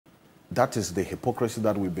that is the hypocrisy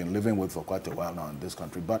that we've been living with for quite a while now in this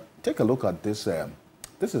country. But take a look at this.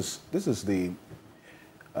 This is the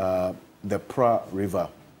Pra River,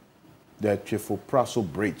 the Chefo Praso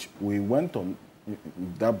Bridge. We went on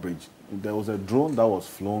that bridge. There was a drone that was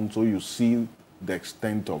flown, so you see the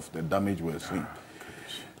extent of the damage we're seeing.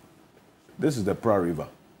 This is the Pra River.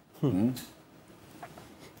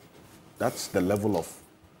 That's the level of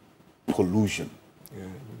pollution.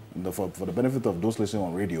 Yeah. For the benefit of those listening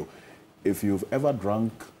on radio, if you've ever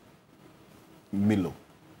drunk Milo,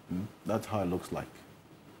 that's how it looks like.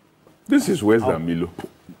 This is worse than Milo.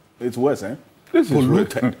 It's worse, eh? This is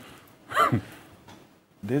polluted.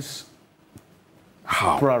 This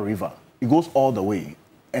Pra River, it goes all the way.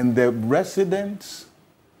 And the residents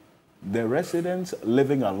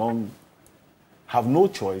living along have no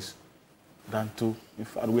choice than to, in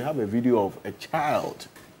fact, we have a video of a child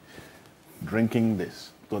drinking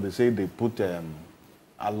this. So they say they put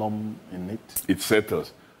alum in it. It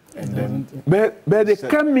settles. And then but the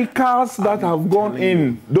chemicals that have gone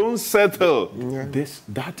in don't settle. Yeah.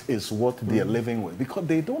 That is what they are living with, because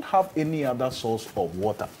they don't have any other source of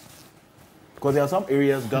water. Because there are some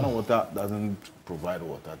areas Ghana Water doesn't provide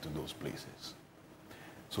water to those places.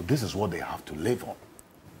 So this is what they have to live on.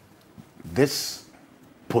 This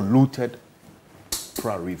polluted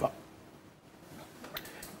Pra River.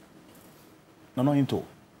 Ohene Ntow,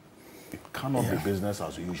 it cannot be business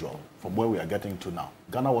as usual from where we are getting to now.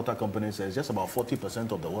 Ghana Water Company says just about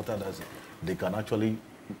 40% of the water that they can actually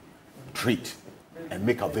treat and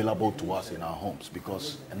make available to us in our homes,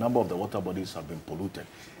 because a number of the water bodies have been polluted.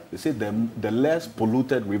 They say the less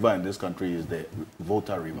polluted river in this country is the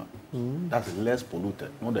Volta River. That's less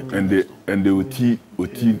polluted, not the and the Oti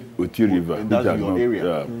River. And that's your area.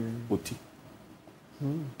 Yeah. Oti.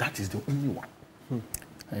 That is the only one.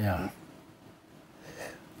 Yeah.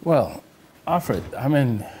 Well, Alfred, I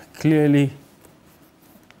mean, clearly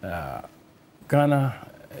Ghana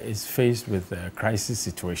is faced with a crisis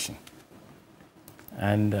situation.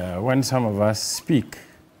 And when some of us speak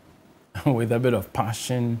with a bit of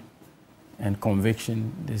passion and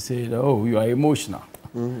conviction, they say, oh, you are emotional.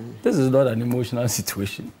 This is not an emotional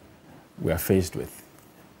situation we are faced with.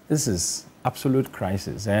 This is absolute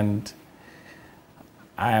crisis. And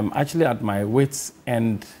I am actually at my wits'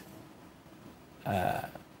 end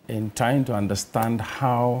in trying to understand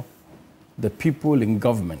how the people in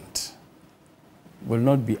government will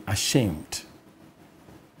not be ashamed,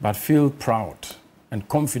 but feel proud and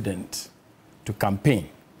confident to campaign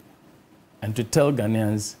and to tell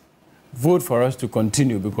Ghanaians, vote for us to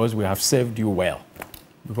continue because we have served you well,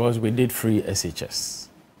 because we did free SHS.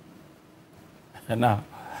 And now,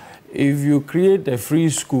 if you create a free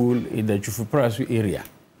school in the Chufuparasu area,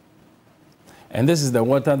 and this is the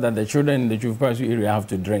water that the children in the Chufuparasu area have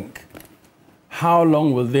to drink, how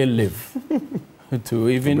long will they live to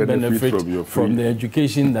even benefit from the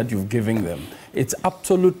education that you've given them? It's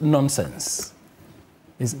absolute nonsense.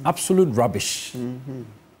 It's absolute rubbish.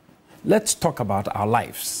 Let's talk about our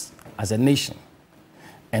lives as a nation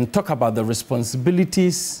and talk about the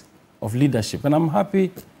responsibilities of leadership. And I'm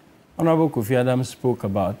happy Honorable Kofi Adams spoke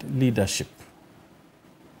about leadership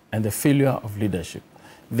and the failure of leadership.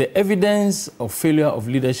 The evidence of failure of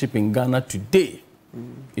leadership in Ghana today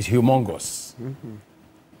is humongous.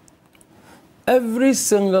 Every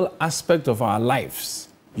single aspect of our lives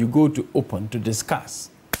you go to open to discuss,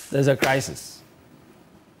 there's a crisis.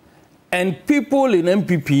 And people in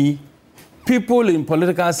NPP, people in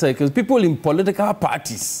political circles, people in political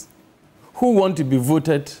parties who want to be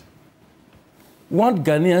voted want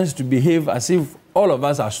Ghanaians to behave as if all of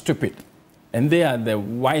us are stupid. And they are the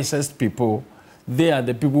wisest people. They are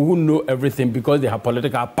the people who know everything because they have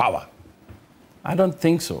political power. I don't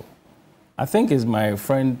think so. I think it's my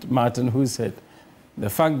friend Martin who said, the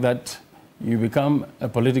fact that you become a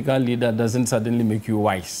political leader doesn't suddenly make you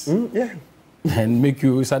wise. And make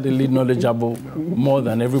you suddenly knowledgeable more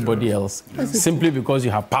than everybody else, simply because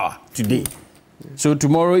you have power today. So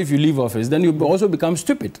tomorrow, if you leave office, then you also become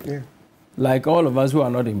stupid, like all of us who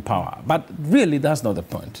are not in power. But really, that's not the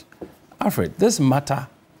point. Alfred, this matter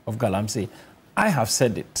of Galamsey, I have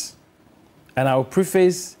said it, and I'll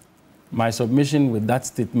preface my submission with that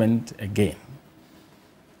statement again.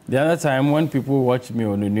 The other time, when people watched me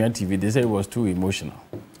on Onua TV, they said it was too emotional.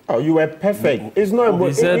 Oh, you were perfect. It's not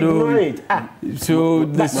emotional. So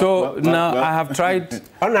now I have tried,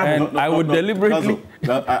 and I would deliberately.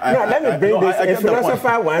 Let me bring this. A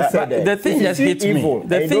philosopher once said that. The thing just hit me.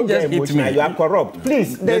 The thing just hit me. You are corrupt.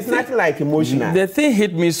 Please, there's nothing like emotional. The thing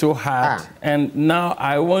hit me so hard, and now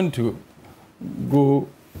I want to go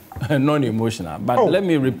non-emotional. But let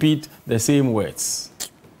me repeat the same words.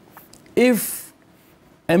 If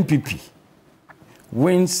NPP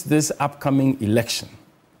wins this upcoming election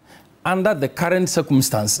under the current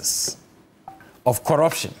circumstances of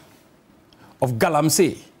corruption, of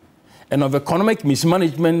Galamsey, and of economic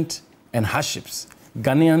mismanagement and hardships,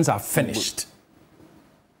 Ghanaians are finished.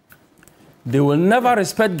 They will never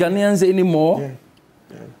respect Ghanaians anymore.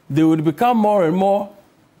 They will become more and more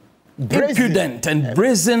impudent and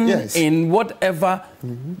brazen in whatever.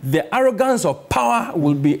 The arrogance of power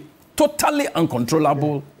will be totally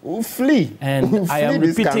uncontrollable. We'll flee. And we'll I am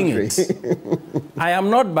repeating it. I am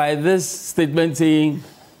not by this statement saying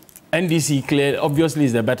NDC clear, obviously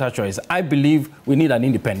is the better choice. I believe we need an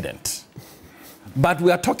independent. But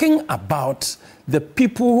we are talking about the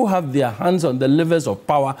people who have their hands on the levers of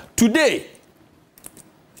power today.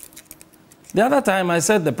 The other time I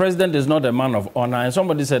said the president is not a man of honor, and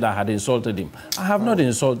somebody said I had insulted him. I have not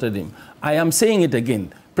insulted him. I am saying it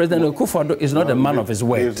again. President Akufo-Addo is not a man of his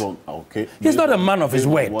word. He's not a man of his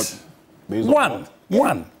word.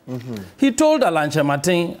 One. He told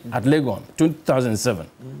Kyerematen at Legon, 2007,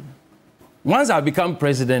 once I become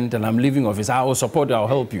president and I'm leaving office, I will support you, I will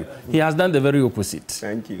help you. He has done the very opposite.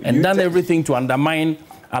 Thank you. And done everything to undermine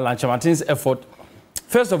Kyerematen's effort,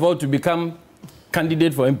 first of all, to become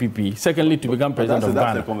candidate for NPP, secondly, to become president of Ghana.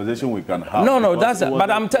 That's the conversation we can have. No, but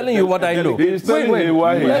I'm telling you what I know. Wait,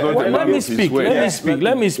 let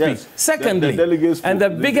me speak. Secondly, and the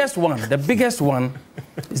biggest one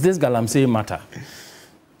is this Galamsey matter.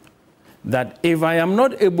 That if I am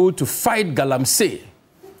not able to fight Galamsey,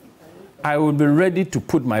 I will be ready to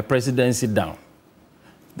put my presidency down.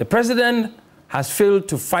 The president has failed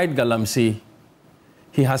to fight Galamsey.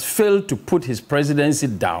 He has failed to put his presidency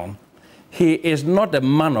down. He is not a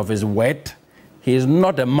man of his word. He is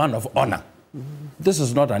not a man of honor. This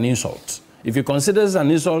is not an insult. If you consider this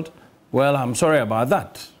an insult, well, I'm sorry about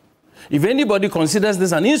that. If anybody considers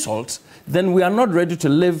this an insult, then we are not ready to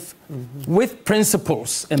live with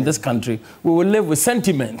principles in this country. We will live with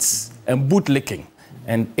sentiments and bootlicking,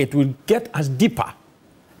 and it will get us deeper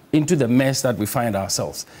into the mess that we find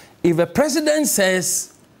ourselves. If a president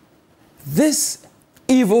says, this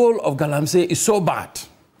evil of Galamsey is so bad,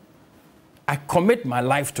 I commit my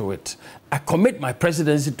life to it, I commit my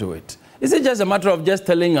presidency to it, is it just a matter of just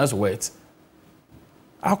telling us words?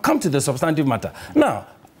 I'll come to the substantive matter. Now,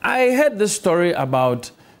 I heard this story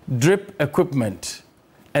about drip equipment,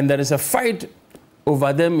 and there is a fight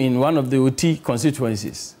over them in one of the OT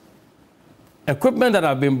constituencies. Equipment that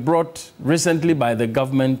have been brought recently by the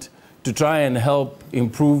government to try and help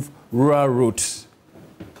improve rural roads.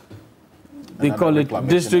 They call it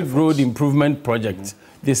District Road Improvement Project.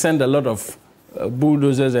 They send a lot of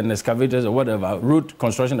bulldozers and excavators or whatever, road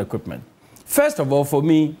construction equipment. First of all, for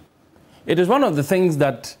me, it is one of the things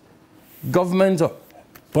that governments or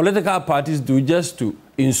political parties do just to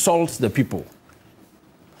insult the people.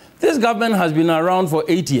 This government has been around for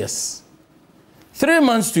 8 years. 3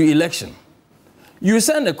 months to election. You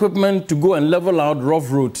send equipment to go and level out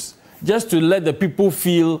rough roads just to let the people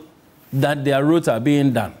feel that their roads are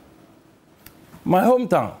being done. My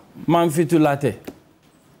hometown, Mamfitu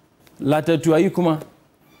Latte to Ayukuma,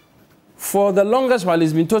 for the longest while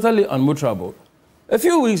it's been totally unmotorable. A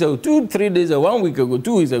few weeks ago, 2-3 days ago, 1 week ago,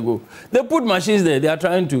 2 weeks ago, they put machines there. They are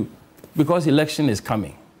trying to, because election is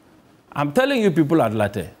coming. I'm telling you people at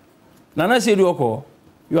Latte, Nana Siduoko,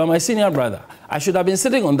 you are my senior brother. I should have been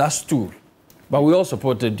sitting on that stool, but we all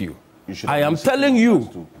supported you. I am telling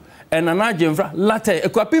you, and Nana Jemfra, Latte,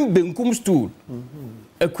 Ekwapim Benkum stool.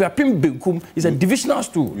 Ekwapim Benkum is a divisional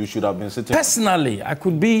stool. You should have been sitting. Personally, I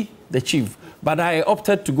could be the chief, but I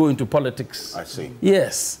opted to go into politics. I see.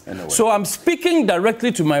 Yes. Anyway. So I'm speaking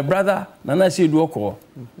directly to my brother, Nana Siduoko,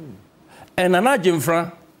 and Nana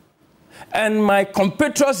Jemfra, and my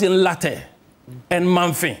compatriots in Latte and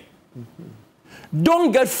Mamfi.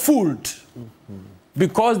 Don't get fooled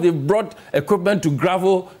because they brought equipment to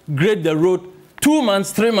gravel, grade the road, 2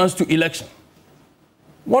 months, 3 months to election.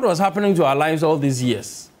 What was happening to our lives all these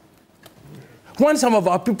years? When some of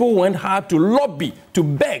our people went hard to lobby, to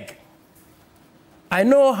beg. I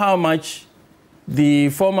know how much the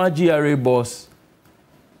former GRA boss,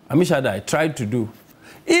 Amishadai, tried to do.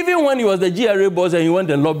 Even when he was the GRA boss and he went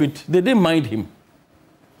and lobbied, they didn't mind him.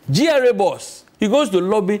 GRA boss, he goes to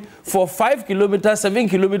lobby for 5 kilometer, 7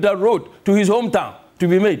 kilometer road to his hometown to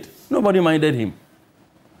be made. Nobody minded him.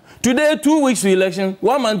 Today, 2 weeks to election,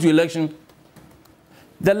 1 month to election,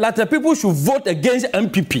 the latter people should vote against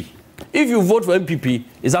NPP. If you vote for NPP,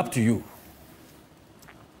 it's up to you.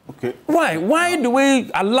 Okay. Why? Why do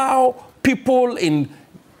we allow people in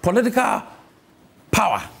political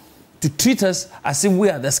power to treat us as if we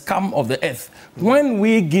are the scum of the earth when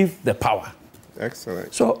we give the power?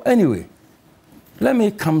 Excellent. So anyway, Let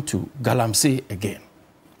me come to Galamsey again.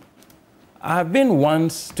 I've been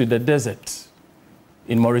once to the desert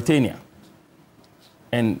in Mauritania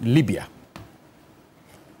and Libya.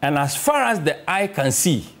 And as far as the eye can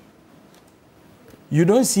see, you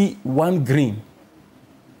don't see one green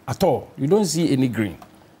at all. You don't see any green.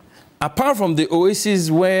 Apart from the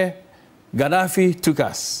oasis where Gaddafi took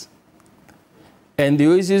us, and the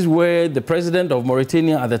oasis where the president of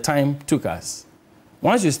Mauritania at the time took us.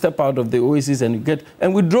 Once you step out of the oasis and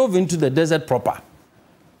we drove into the desert proper.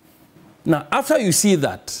 Now, after you see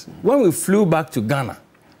that, when we flew back to Ghana,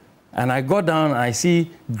 and I got down and I see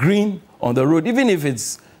green on the road, even if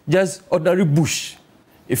it's just ordinary bush,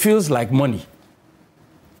 it feels like money.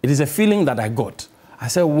 It is a feeling that I got. I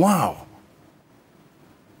said, wow.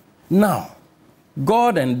 Now,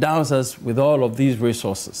 God endows us with all of these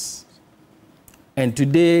resources. And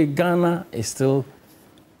today, Ghana is still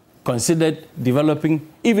considered developing,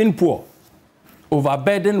 even poor,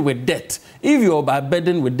 overburdened with debt. If you're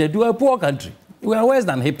overburdened with debt, you are a poor country. We are worse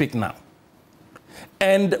than HIPIC now.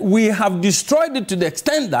 And we have destroyed it to the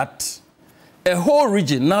extent that a whole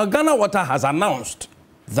region, now Ghana Water has announced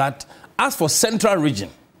that as for central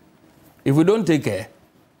region, if we don't take care,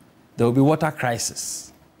 there will be water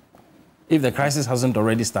crisis, if the crisis hasn't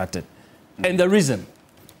already started. And the reason,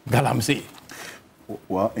 Galamsey.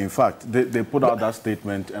 Well, in fact, they put out that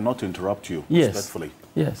statement, and not to interrupt you, yes, respectfully.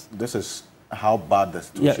 Yes. This is how bad the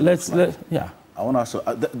situation is. I want to ask,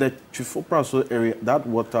 the Chifopra area, that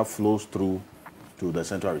water flows through to the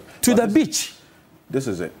central region. To the beach. This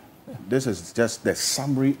is it. This is just the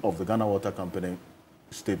summary of the Ghana Water Company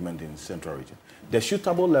statement in central region. The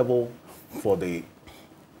suitable level for the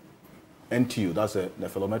NTU, that's the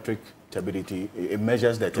nephelometric turbidity, it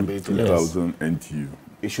measures the turbidity. 2,000 NTU.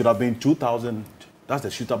 It should have been 2,000. That's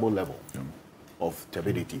the suitable level of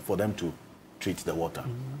turbidity for them to treat the water.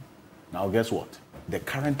 Now, guess what? The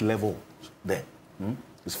current level there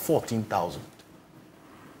is 14,000.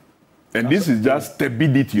 And this is just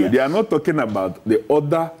turbidity. Yes. They are not talking about the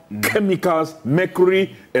other chemicals,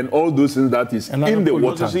 mercury, and all those things that is in the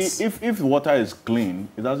water. See, if the water is clean,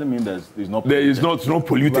 it doesn't mean there's not polluted. There is not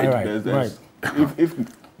polluted. Right.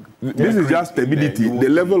 This is just turbidity, the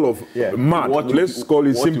level of mud. Let's call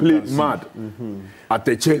it simply mud. At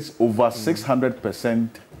the chest, over 600%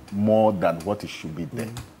 more than what it should be there.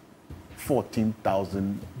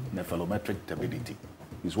 14,000 nephelometric turbidity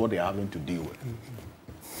is what they're having to deal with.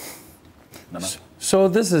 Nana? So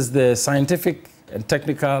this is the scientific and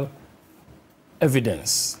technical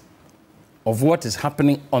evidence of what is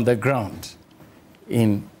happening on the ground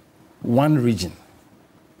in one region.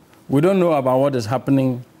 We don't know about what is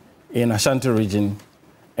happening in Ashanti region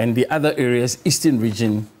and the other areas, eastern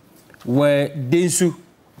region, where Densu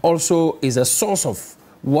also is a source of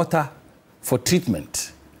water for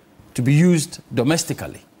treatment to be used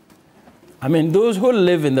domestically. I mean, those who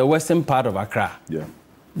live in the western part of Accra,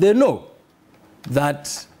 they know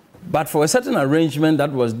that, but for a certain arrangement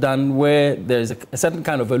that was done where there's a certain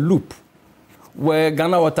kind of a loop, where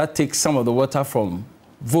Ghana Water takes some of the water from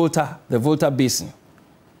Volta, the Volta Basin.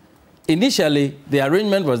 Initially, the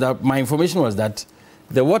arrangement was that, my information was that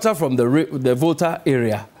the water from the Volta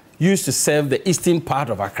area used to serve the eastern part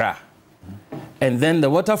of Accra. And then the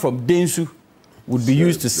water from Densu would be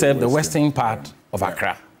used to serve the western part of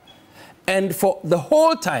Accra. And for the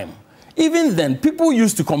whole time, even then, people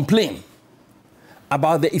used to complain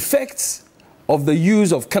about the effects of the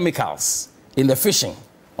use of chemicals in the fishing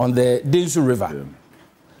on the Densu River.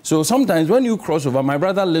 So sometimes when you cross over, my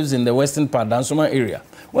brother lives in the western part, Dansuma area.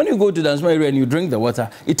 When you go to Dansuma area and you drink the water,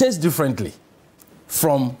 it tastes differently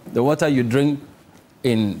from the water you drink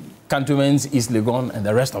in Cantonments, East Legon, and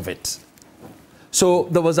the rest of it. So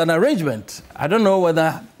there was an arrangement. I don't know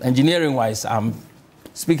whether engineering-wise I'm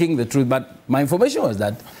speaking the truth, but my information was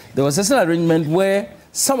that there was a certain arrangement where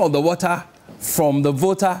some of the water from the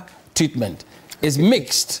Volta treatment is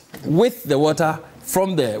mixed with the water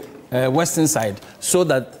from the western side so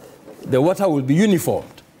that the water will be uniformed.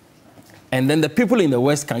 And then the people in the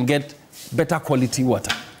west can get better quality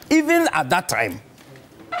water. Even at that time,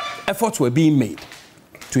 efforts were being made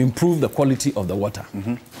to improve the quality of the water.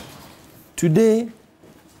 Today,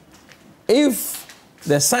 if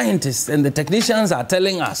the scientists and the technicians are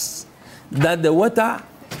telling us that the water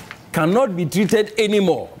cannot be treated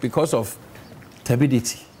anymore because of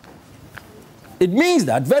turbidity, it means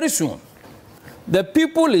that very soon, the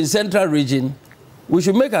people in central region, we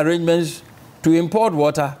should make arrangements to import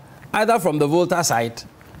water either from the Volta side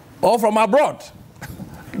or from abroad.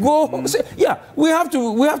 We have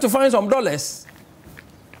to find some dollars.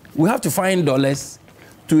 We have to find dollars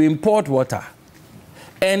to import water.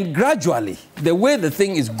 And gradually, the way the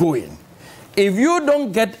thing is going if you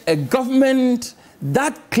don't get a government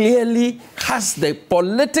that clearly has the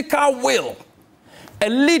political will, a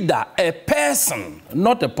leader, a person,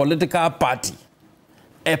 not a political party,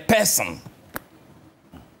 a person,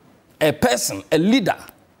 a leader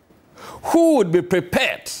who would be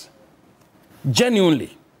prepared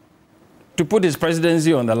genuinely to put his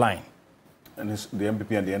presidency on the line. And the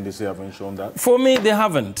NPP and the NDC haven't shown that? For me, they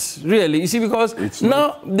haven't, really. You see, because they haven't. It's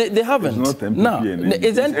not NPP no, and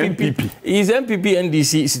it's NPP. It's NPP,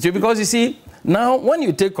 NDC. Because you see, now when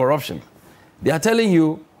you take corruption, they are telling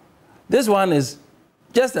you this one is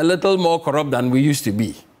just a little more corrupt than we used to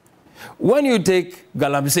be. When you take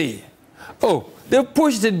Galamsey, oh, they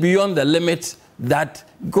pushed it beyond the limit that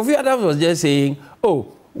Kofi Adams was just saying,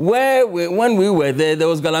 oh, when we were there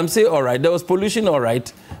was Galamsey, all right, there was pollution, all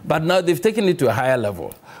right, but now they've taken it to a higher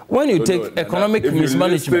level. When you take economic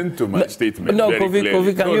mismanagement... If you listen to my statement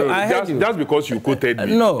Kofi, can you... I heard you. That's because you quoted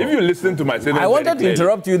me. No. If you listen to my statement I wanted to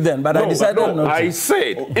interrupt you then, but I decided not to. I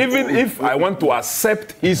said, even if I want to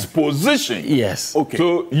accept his position... Yes. Okay.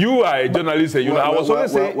 So you are a journalist, and I was only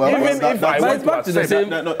saying, even if I want to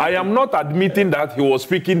accept... I am not admitting that he was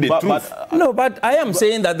speaking the truth. No, but I am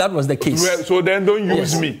saying that was the case. Well, so then don't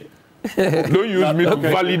use me. Don't use me to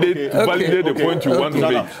validate the point you want to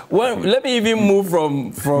make. Well, let me even move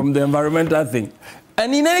from the environmental thing.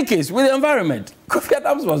 And in any case, with the environment, Kofi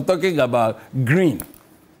Adams was talking about green.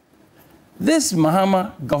 This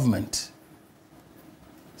Mahama government,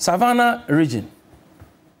 Savannah region,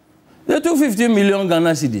 they took 50 million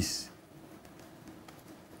Ghana cedis,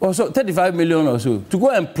 or so 35 million or so, to go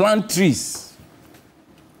and plant trees.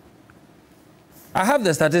 I have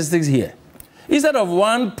the statistics here. Instead of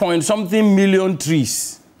 1 point something million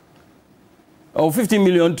trees, or 50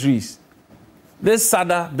 million trees, this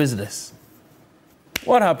SADA business,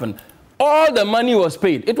 what happened? All the money was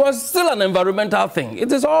paid. It was still an environmental thing.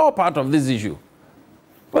 It is all part of this issue.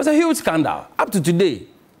 It was a huge scandal. Up to today,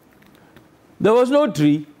 there was no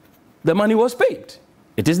tree. The money was paid.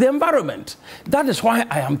 It is the environment. That is why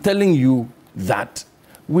I am telling you that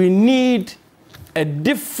we need a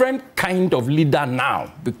different kind of leader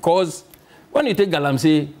now, because when you take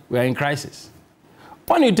Galamsey, we are in crisis.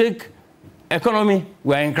 When you take economy,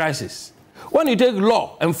 we are in crisis. When you take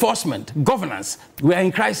law, enforcement, governance, we are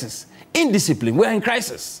in crisis. Indiscipline, we are in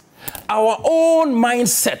crisis. Our own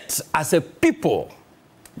mindset as a people,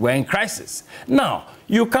 we are in crisis. Now,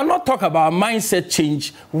 you cannot talk about mindset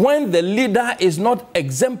change when the leader is not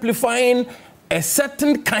exemplifying a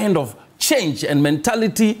certain kind of change and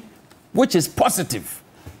mentality which is positive.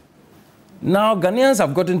 Now, Ghanaians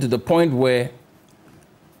have gotten to the point where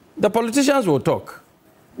the politicians will talk.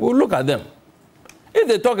 We'll look at them. If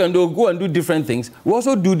they talk and they'll go and do different things, we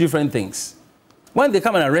also do different things. When they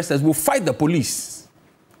come and arrest us, we'll fight the police.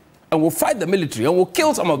 And we'll fight the military, and we'll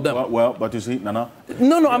kill some of them. Well, but you see, Nana...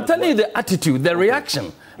 No, I'm telling you the attitude, the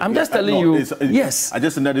reaction. I'm just telling you, yes. I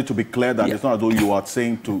just needed to be clear that it's not as though you are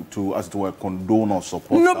saying to as it were, condone or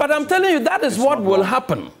support. No, but I'm telling you, that is what will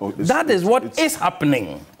happen. That is what is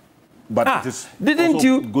happening. But it is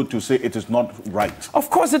good to say it is not right. Of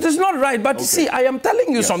course, it is not right. But see, I am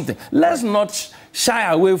telling you something. Let's not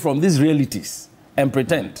shy away from these realities and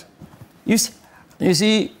pretend. You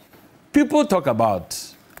see, people talk about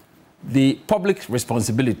the public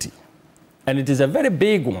responsibility, and it is a very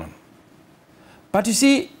big one. But you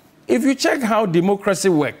see, if you check how democracy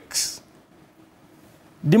works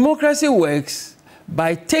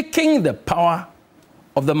by taking the power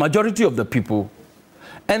of the majority of the people,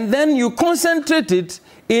 and then you concentrate it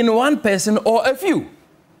in one person or a few.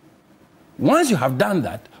 Once you have done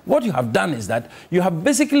that, what you have done is that you have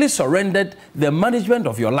basically surrendered the management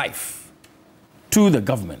of your life to the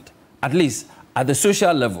government, at least at the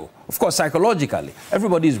social level. Of course, psychologically,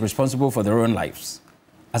 everybody is responsible for their own lives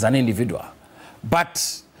as an individual.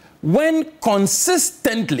 But when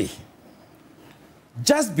consistently,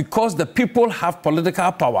 just because the people have political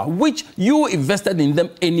power, which you invested in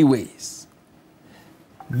them anyways,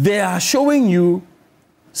 they are showing you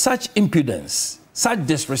such impudence, such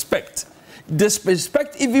disrespect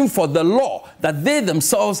even for the law that they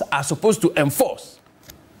themselves are supposed to enforce.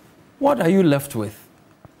 What are you left with?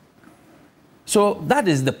 So that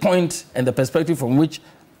is the point and the perspective from which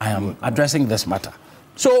I am addressing this matter.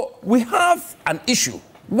 So we have an issue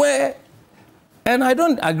where, and I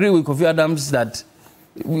don't agree with Kofi Adams that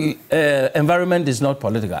environment is not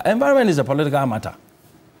political. Environment is a political matter.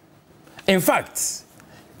 In fact,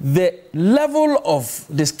 the level of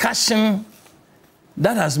discussion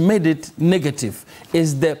that has made it negative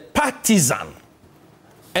is the partisan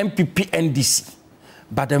NPP NDC.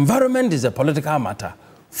 But environment is a political matter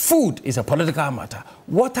Food is a political matter.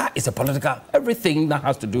 Water is a political, everything that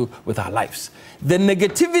has to do with our lives. The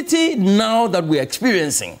negativity now that we're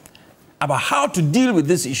experiencing about how to deal with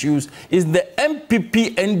these issues is the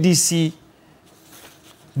NPP-NDC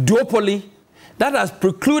duopoly that has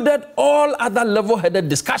precluded all other level-headed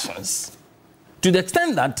discussions to the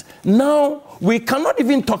extent that now we cannot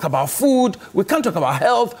even talk about food, we can't talk about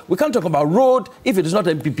health, we can't talk about road if it is not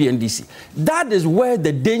NPP-NDC. That is where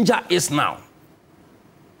the danger is now.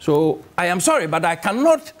 So I am sorry, but I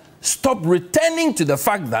cannot stop returning to the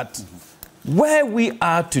fact that where we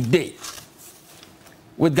are today,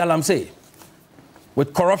 with Galamsey,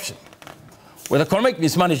 with corruption, with economic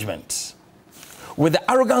mismanagement, with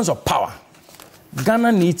the arrogance of power,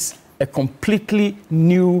 Ghana needs a completely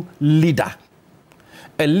new leader.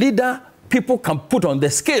 A leader people can put on the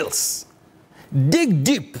scales, dig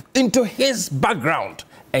deep into his background,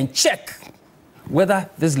 and check whether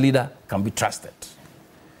this leader can be trusted.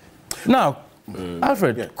 Now,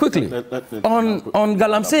 Alfred, quickly, on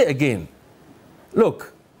Galamsey again.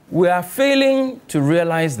 Look, we are failing to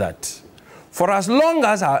realize that for as long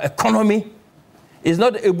as our economy is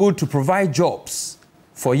not able to provide jobs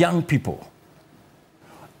for young people,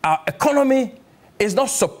 our economy is not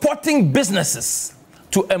supporting businesses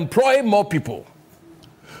to employ more people,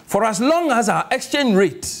 for as long as our exchange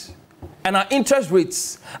rate and our interest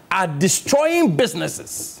rates are destroying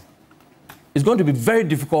businesses, it's going to be very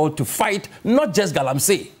difficult to fight not just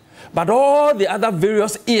Galamsey, but all the other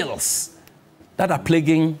various ills that are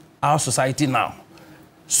plaguing our society now.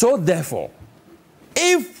 So therefore,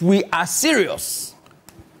 if we are serious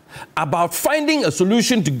about finding a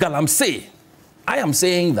solution to Galamsey, I am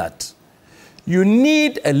saying that you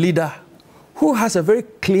need a leader who has a very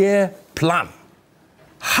clear plan.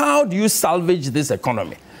 How do you salvage this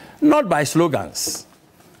economy? Not by slogans.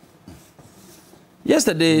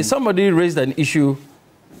 Yesterday, somebody raised an issue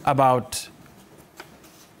about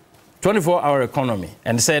 24-hour economy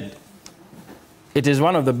and said it is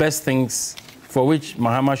one of the best things for which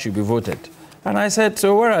Mahama should be voted. And I said,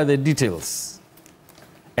 so where are the details?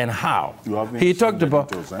 And how? He talked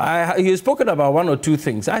about, he spoken about one or two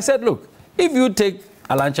things. I said, look, if you take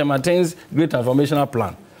Kyerematen's Great Transformational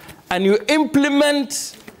Plan and you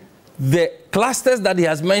implement the clusters that he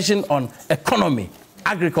has mentioned on economy,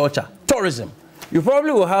 agriculture, tourism, you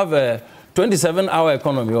probably will have a 27-hour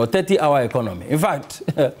economy or 30-hour economy. In fact,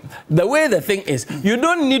 the way the thing is, you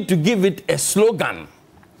don't need to give it a slogan.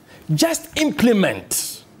 Just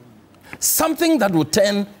implement something that will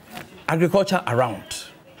turn agriculture around,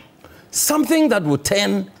 something that will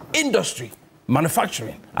turn industry,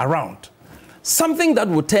 manufacturing around, something that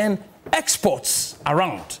will turn exports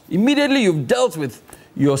around. Immediately you've dealt with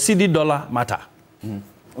your CD dollar matter.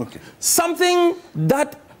 Okay. Something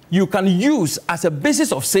that you can use as a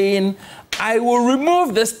basis of saying, I will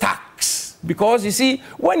remove this tax. Because you see,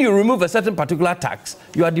 when you remove a certain particular tax,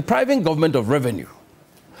 you are depriving government of revenue.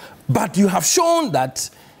 But you have shown that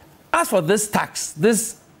as for this tax,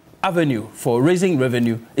 this avenue for raising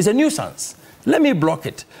revenue is a nuisance. Let me block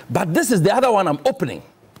it. But this is the other one I'm opening.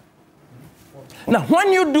 Now,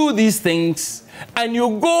 when you do these things and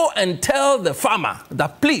you go and tell the farmer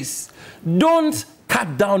that, please, don't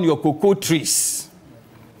cut down your cocoa trees,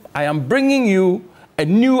 I am bringing you a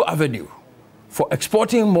new avenue for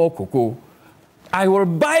exporting more cocoa. I will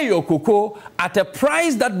buy your cocoa at a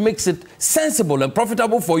price that makes it sensible and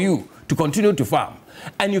profitable for you to continue to farm.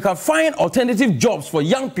 And you can find alternative jobs for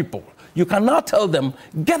young people. You can now tell them,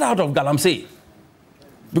 get out of Galamsey.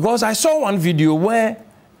 Because I saw one video where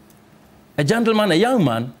a gentleman, a young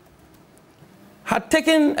man, had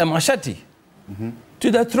taken a machete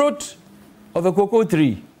to the throat of a cocoa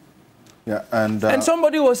tree. Yeah, and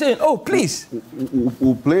somebody was saying, oh, please.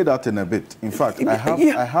 We'll play that in a bit. In fact, I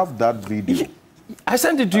have that video. I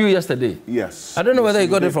sent it to you yesterday. Yes. I don't know whether you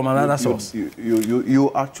got it from another source.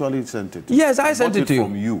 You actually sent it. Yes, I sent it to you.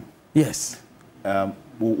 From you. Yes.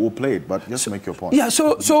 We'll play it, but just make your point. Yeah,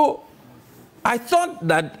 so I thought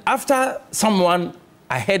that after someone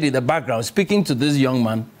I heard in the background speaking to this young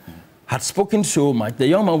man had spoken so much, the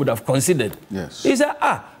young man would have considered. Yes. He said,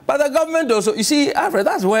 but the government also, you see, Alfred,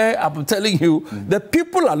 that's where I'm telling you, the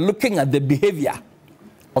people are looking at the behavior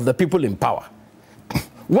of the people in power.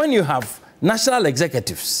 When you have national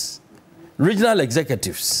executives, regional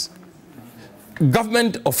executives,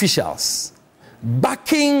 government officials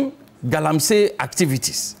backing Galamsey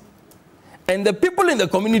activities, and the people in the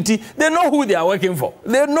community, they know who they are working for.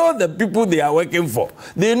 They know the people they are working for.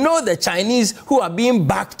 They know the Chinese who are being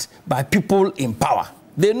backed by people in power.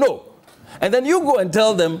 They know. And then you go and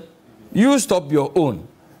tell them, you stop your own.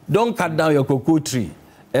 Don't cut down your cocoa tree.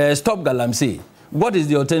 Stop Galamsey. What is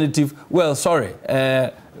the alternative? Well, sorry,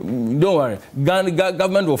 don't worry.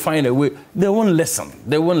 Government will find a way. They won't listen.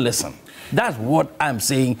 They won't listen. That's what I'm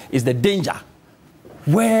saying is the danger,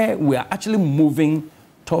 where we are actually moving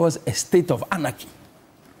towards a state of anarchy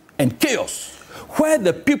and chaos, where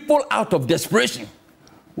the people out of desperation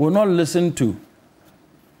will not listen to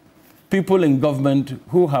people in government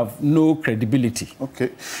who have no credibility.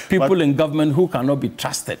 Okay. People in government who cannot be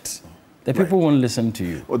trusted. The people won't listen to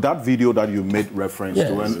you. Well, that video that you made reference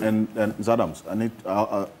to, and Zadams, and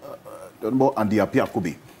the Apia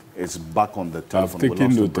Kubi is back on the telephone. I've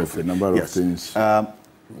taken note of a number of things.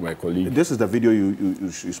 My colleague. This is the video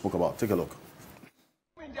you spoke about. Take a look.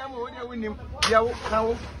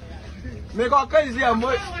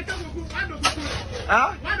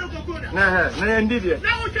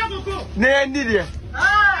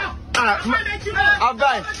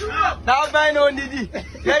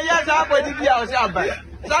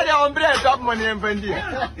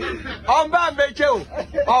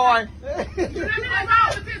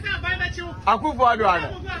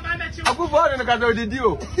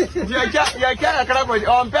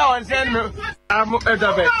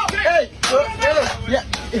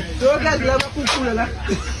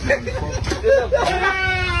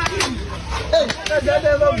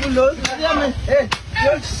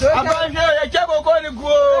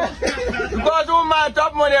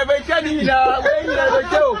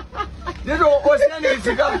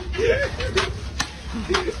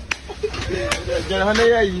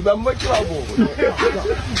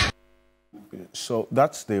 So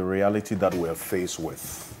that's the reality that we're faced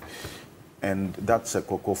with. And that's a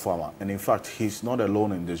cocoa farmer. And in fact, he's not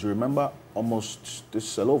alone in this. You remember this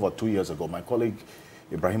is over 2 years ago, my colleague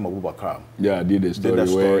Ibrahim Abubakar did a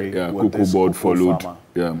story where cocoa board followed.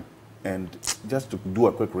 Farmer. And just to do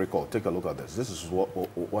a quick recall, take a look at this. This is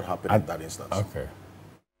what happened in that instance. Okay.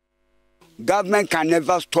 Government can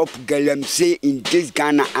never stop Galamsey in this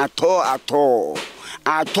Ghana at all, at all,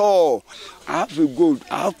 at all. I have a gold,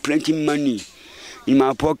 I have plenty money in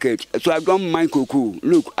my pocket, so I don't mind cocoa.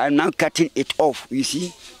 Look, I'm now cutting it off, you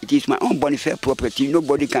see? It is my own bonafide property.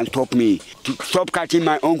 Nobody can stop me to stop cutting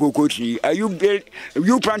my own cocoa tree.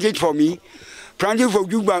 You plant it for me? Plant it for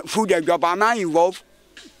you, food and job. Am I involved?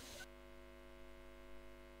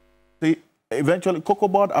 See, eventually, Cocoa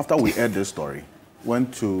Board, after we aired this story,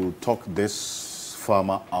 went to talk this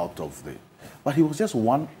farmer out of the... But he was just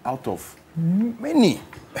one out of many.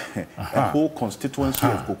 A whole constituency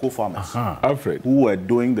of cocoa farmers who were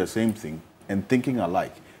doing the same thing and thinking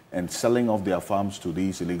alike and selling off their farms to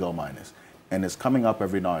these illegal miners. And it's coming up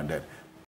every now and then.